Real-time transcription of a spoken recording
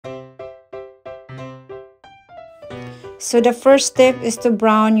So the first step is to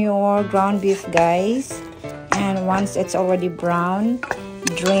brown your ground beef, guys. And once it's already brown,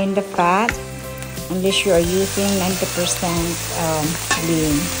 drain the fat unless you are using 90%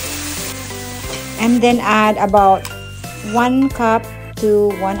 lean. And then add about 1 cup to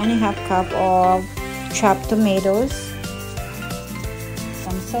 1.5 cup of chopped tomatoes,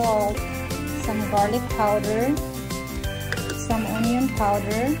 some salt, some garlic powder, some onion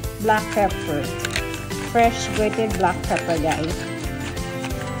powder, black pepper, fresh grated black pepper, guys.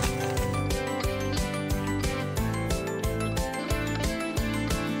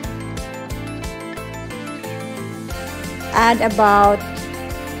 Add about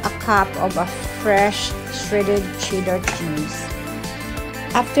a cup of a fresh shredded cheddar cheese.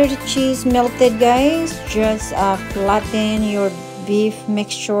 After the cheese melted, guys, just flatten your beef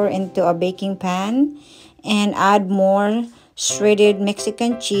mixture into a baking pan and add more shredded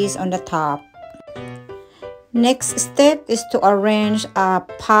Mexican cheese on the top. Next step is to arrange a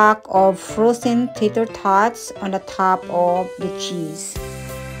pack of frozen tater tots on the top of the cheese.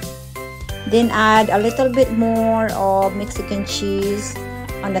 Then add a little bit more of Mexican cheese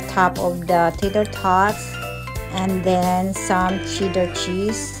on the top of the tater tots, and then some cheddar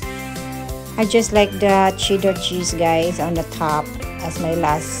cheese. I just like the cheddar cheese, guys, on the top as my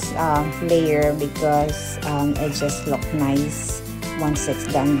last layer because it just looks nice once it's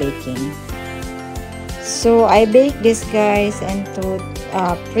done baking. So I bake this, guys, into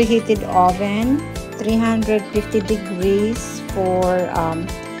a preheated oven, 350 degrees for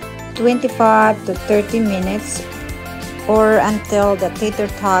 25 to 30 minutes, or until the tater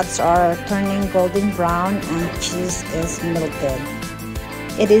tots are turning golden brown and cheese is melted.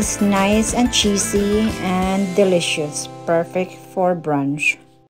 It is nice and cheesy and delicious, perfect for brunch.